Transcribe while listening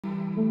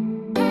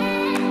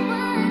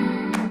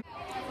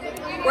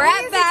We're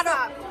at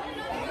battle.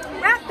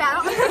 We're at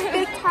battle.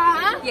 Big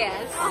top.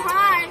 Yes.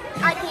 Hi.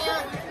 I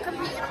can't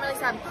compete. I'm really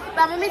sad.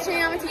 But I'm gonna be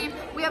cheering on my team.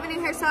 We have a new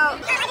hairstyle.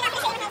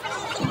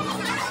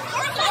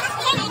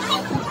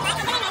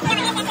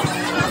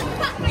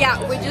 Yeah,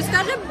 we just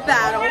got to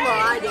battle.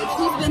 Well, I did.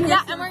 He's been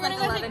here And we're gonna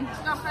go.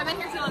 I've been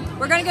here too long.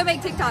 We're gonna go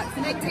make TikToks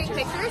and Take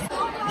pictures.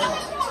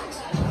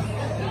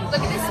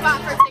 Look at this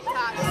spot for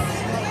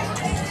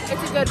TikToks.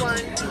 It's a good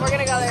one. We're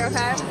gonna go there,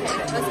 okay?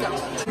 let's go.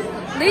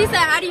 Lisa,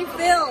 how do you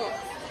feel?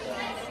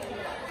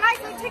 Guys,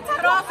 like TikTok.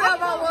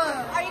 About what?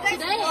 Are you guys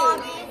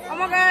vlogging? Oh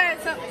my god,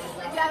 so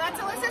Yeah, that's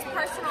Alyssa's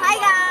personal. Hi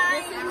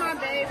guys. This is my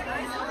babe.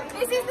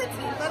 This is the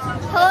team.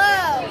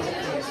 Hello.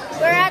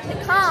 We're at the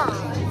con.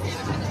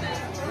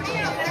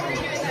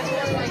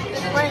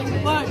 Wait,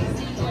 look.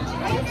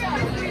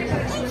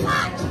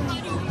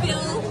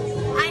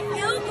 I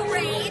feel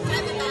great.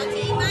 I'm about to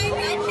eat my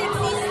red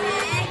Pepsi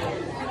snack.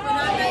 I put on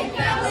my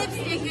red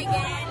lipstick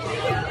again.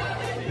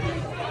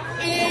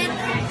 And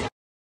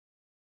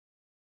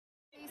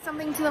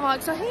Something to the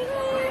vlog. So hey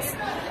guys.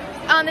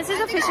 This is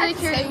officially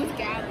Cheerleading.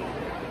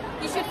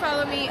 You should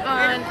follow me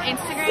on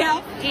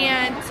Instagram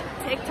and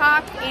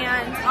TikTok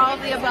and all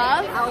of the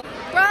above.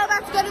 We're all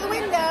about to go to the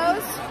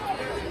windows.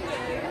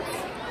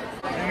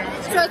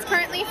 So it's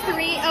currently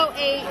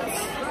 3:08.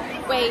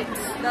 Wait.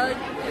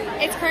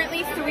 It's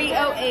currently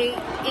 3:08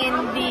 in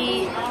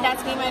the,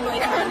 that's me, my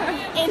boyfriend,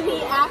 in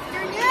the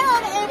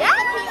afternoon. And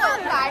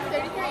it's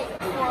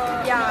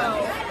 5:33. yeah,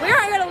 we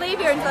aren't gonna leave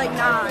here until like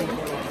 9.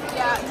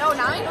 Yeah, no,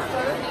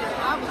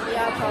 9:30.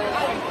 Yeah,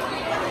 probably.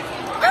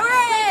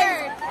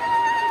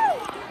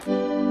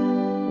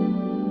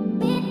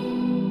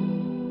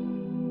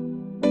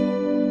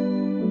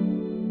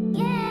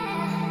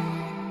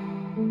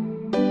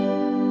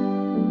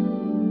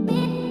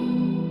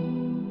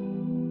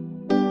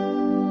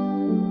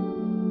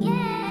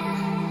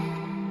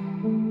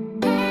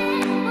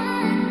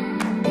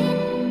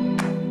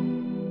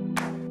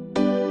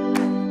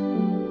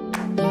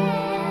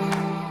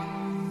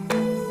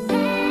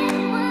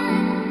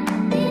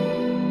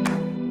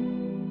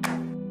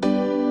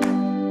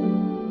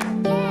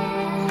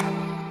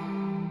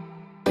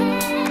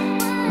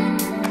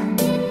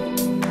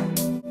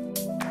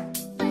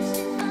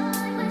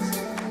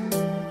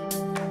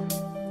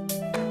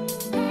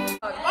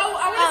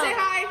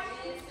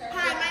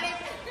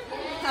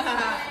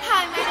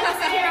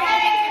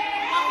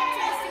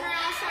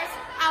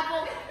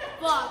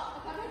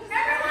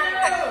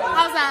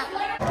 How's that?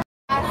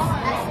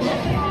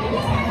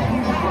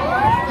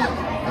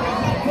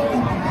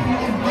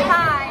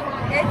 Hi,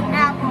 it's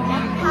Apple.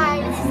 Hi,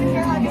 this is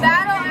Cheerleading.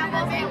 Battle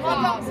Apples and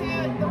welcome to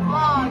the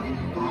vlog.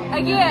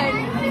 Again.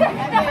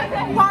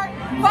 Part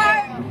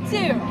 2.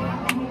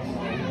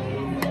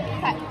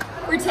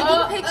 We're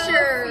taking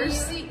pictures.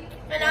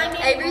 And I'm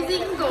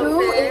Everything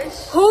goldfish.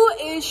 Who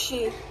is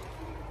she?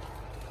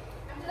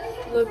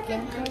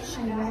 Looking how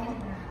she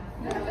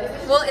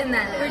Well, in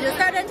that. We just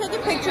got done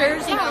taking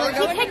pictures. Yeah,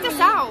 let's pick this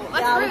out.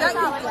 Let's Yeah, we figure this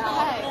got out. kicked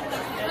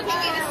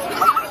Okay,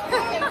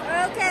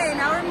 Okay,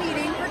 now we're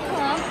meeting for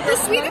comp. the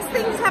sweetest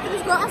thing that's happened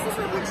is girl asked us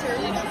for a picture.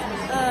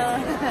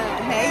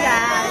 Hey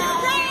guys.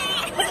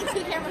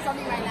 Two cameras on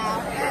me right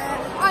now.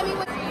 I mean,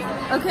 what?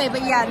 Okay,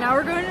 but yeah, now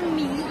we're going to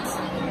meet.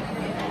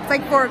 It's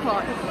like 4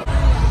 o'clock.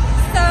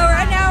 So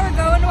right now we're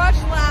going to watch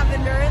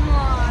Lavender in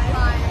live.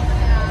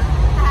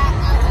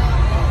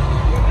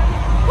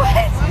 What?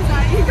 I'm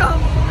sorry, you go.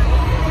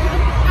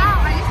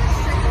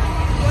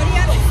 What do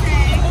you have to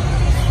say?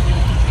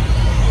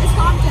 It's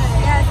Compton.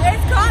 Yes,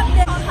 it's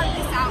Compton. I'll cut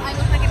this out. I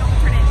look like an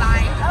alternate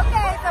vibe.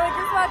 Okay, so we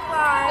just watched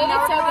live. It Now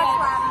is we're so gonna watch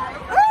good.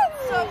 Lavender.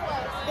 So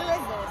close. Who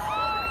is this?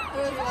 Who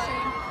is it?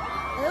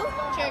 Who?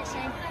 Cheer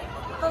Extreme.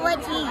 But what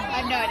team?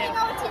 I have no idea. You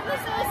know what team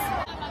this is?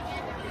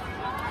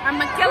 I'm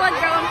a killer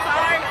girl, I'm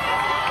sorry.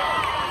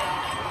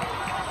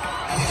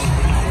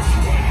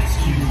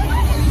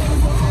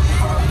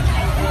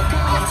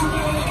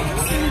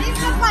 These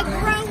look like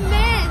grown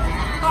men.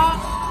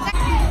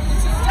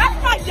 That's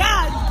my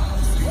dad.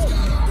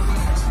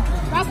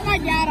 That's my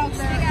dad out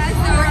there. Hey guys,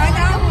 so right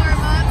now,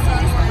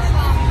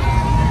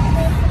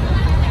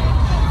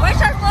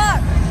 wish us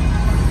luck.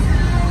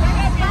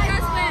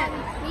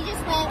 We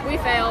just went. We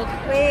failed.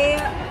 We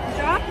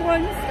dropped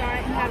one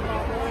start and had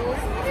bubbles.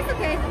 It's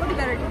okay. We'll do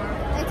better tomorrow.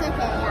 It's okay,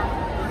 yeah.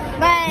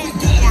 But,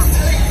 yeah.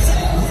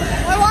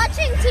 We're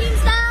watching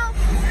teams now,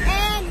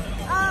 and,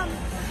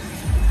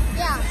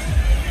 yeah.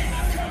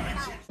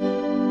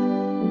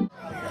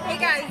 Hey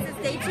guys, it's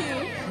day 2.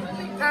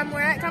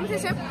 We're at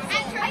competition.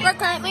 We're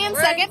currently in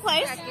second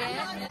place.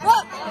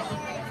 Look!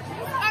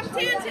 I'm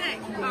tan today.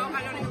 Oh,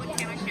 I don't even look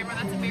tan on camera.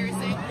 That's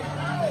embarrassing.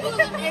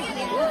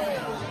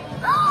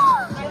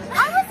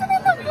 I wasn't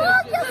in the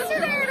vlog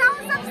yesterday and I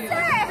was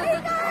upset. Hey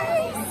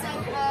guys!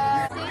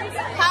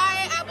 Hi,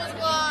 Apple's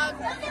vlog.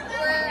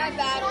 We're at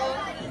battle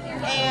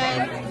and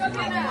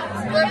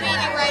we're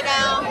meeting right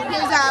now.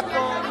 Here's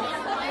Apple.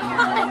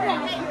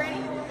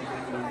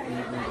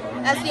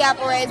 That's the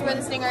Apple Rays. We're in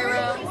the Stingray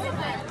room.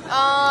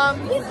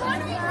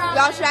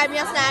 Y'all should add me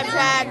on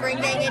Snapchat, ring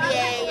dang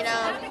 88, you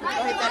know. Go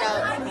hit that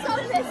up.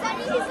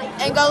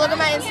 And go look at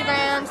my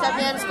Instagram,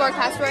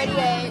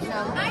 Stephanie_Castro88.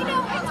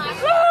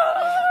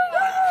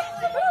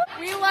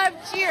 We love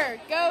cheer.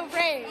 Go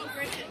Rays.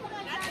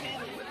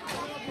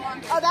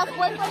 Oh, that's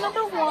boyfriend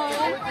number 1.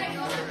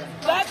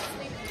 That's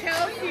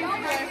Chelsea's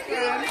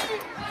boyfriend.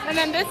 And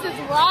then this is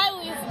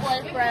Riley's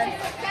boyfriend.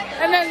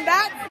 And then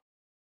that's...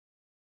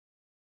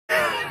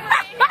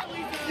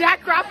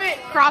 Jack, crop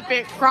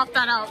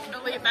that out.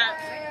 Delete that.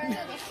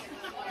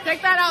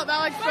 Take that out,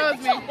 that'll expose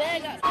me.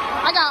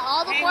 I got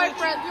all the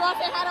boyfriends. You want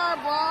to say hi to our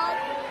vlog?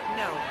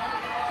 No.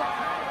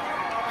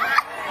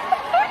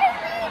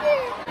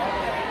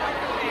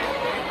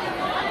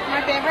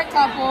 My favorite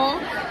couple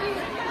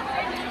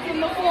in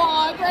the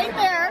vlog, right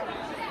there.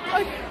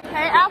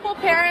 Hey, Apple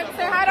parents,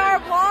 say hi to our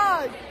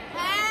vlog.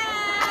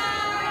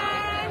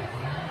 Hey!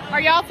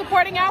 Are y'all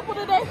supporting Apple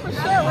today for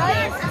sure,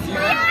 right?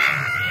 Yeah!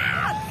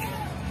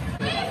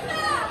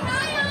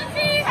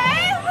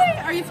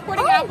 Are you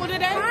supporting Apple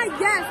today?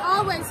 Yes,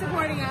 always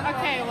supporting Apple.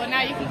 Okay, well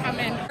now you can come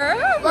in.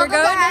 We're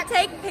going to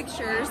take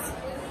pictures.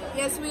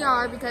 Yes, we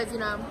are, because, you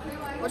know,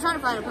 we're trying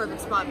to find a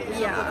perfect spot. But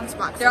there's no perfect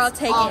spot. They're all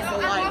taking awful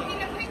I'm light.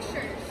 walking a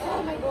picture.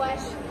 Oh my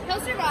gosh.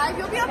 He'll survive.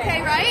 You'll be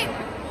okay, right?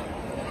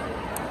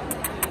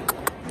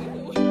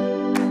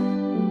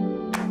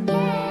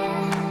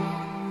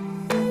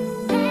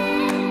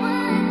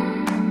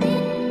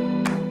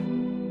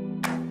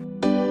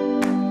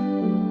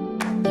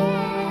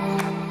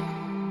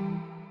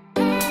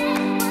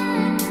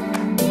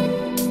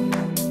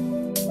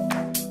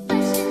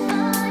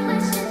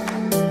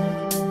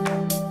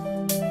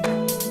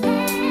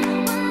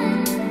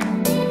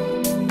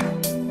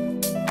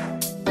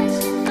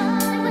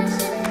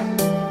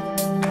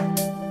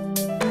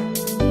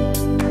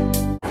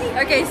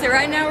 Okay, so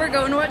right now we're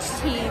going to watch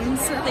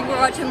teams. I think we're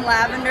watching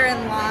Lavender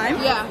and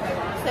Lime. Yeah.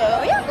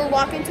 So yeah. We're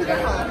walking to the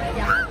hall.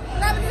 Yeah.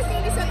 Lavender's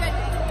gonna be so good.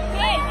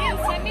 Hey, you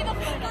send me the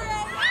photo.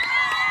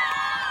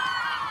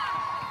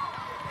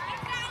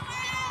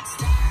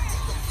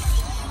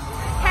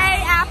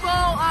 Hey,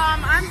 Apple.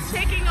 I'm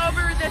taking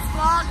over this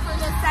vlog for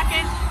this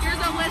second. Here's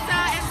Alyssa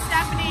and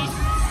Stephanie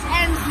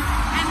and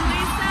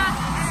Lisa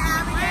and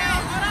Abigail.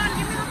 Hold on,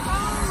 give me the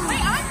phone.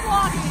 Wait, I'm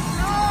vlogging.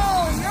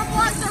 No, your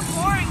vlogs are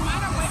boring.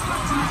 Mine are way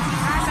more fun.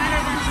 I'm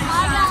better than Lisa.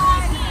 Hi,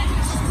 guys.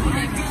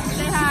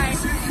 Say hi.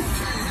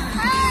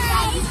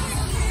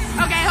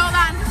 Hi. Okay, hold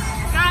on.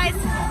 Guys,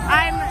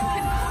 hi.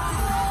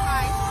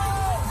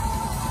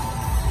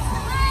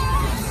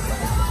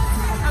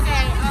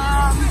 Okay,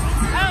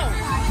 oh,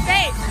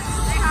 Faith,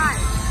 say hi.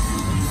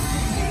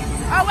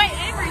 Oh wait,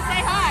 Avery,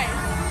 say hi.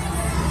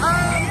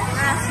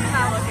 She's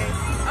not looking.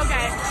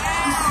 Okay.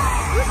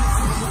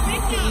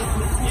 Vicky,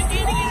 you're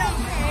getting it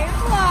okay,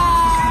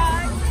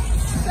 vlog.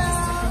 So.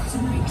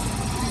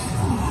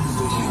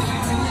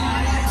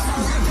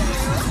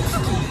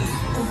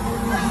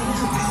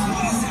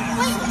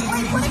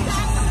 Wait, what is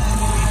that?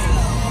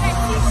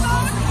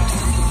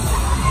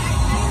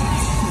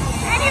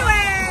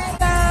 Anyway,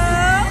 so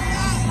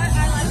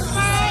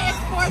it's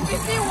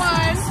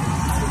 4:51,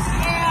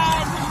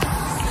 and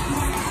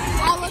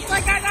I look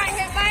like I got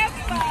hit by a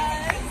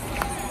bus.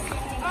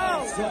 Oh,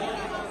 damn it!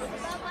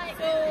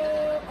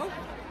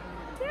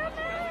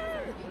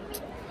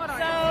 Hold on.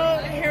 So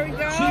here we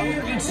go.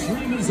 Cheer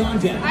Extreme is on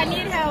deck. I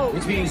need help.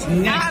 Which means I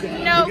next have up,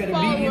 no we've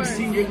got a medium followers.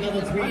 senior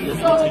level 3.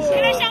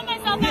 Can I shout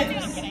myself out too?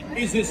 I'm kidding.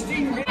 Is the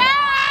Stingrays.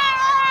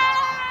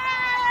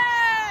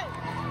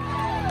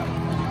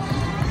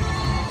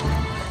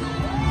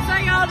 So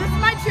y'all, this is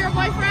my cheer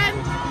boyfriend.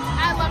 I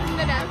love him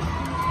to death.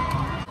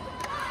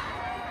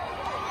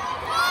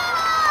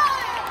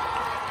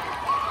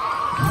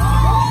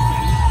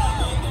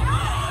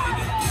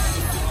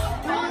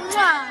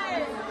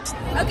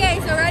 Okay,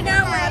 so right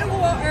now we're at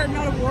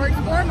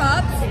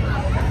warm-ups.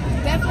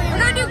 Definitely. We're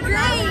gonna do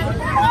great.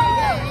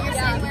 Warm-ups.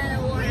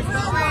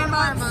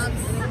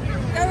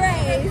 Go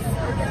Rays.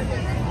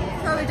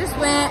 So we just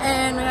went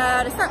and we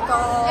had a stunt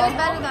call. It was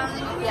better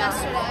than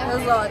yesterday. It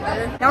was a lot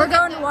better. Now we're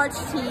going to watch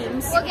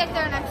teams. We'll get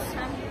there next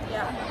time.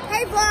 Yeah.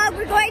 Hey vlog,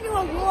 we're going to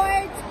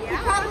awards. We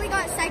probably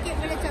got second,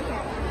 but it's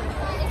okay.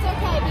 It's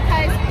okay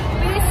because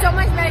we did so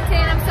much better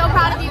today, and I'm so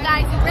proud of you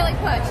guys. You really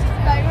pushed. So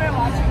you were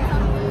watching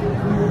something.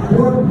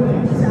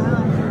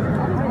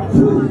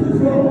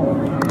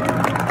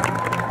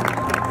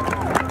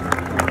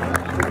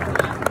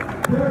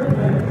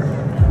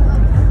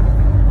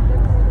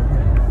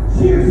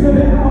 Cheers to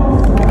the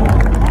house.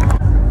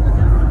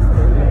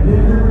 And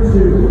then number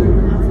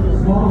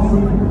 2, small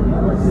seat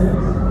number 6.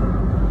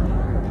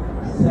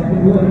 Second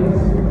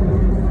place.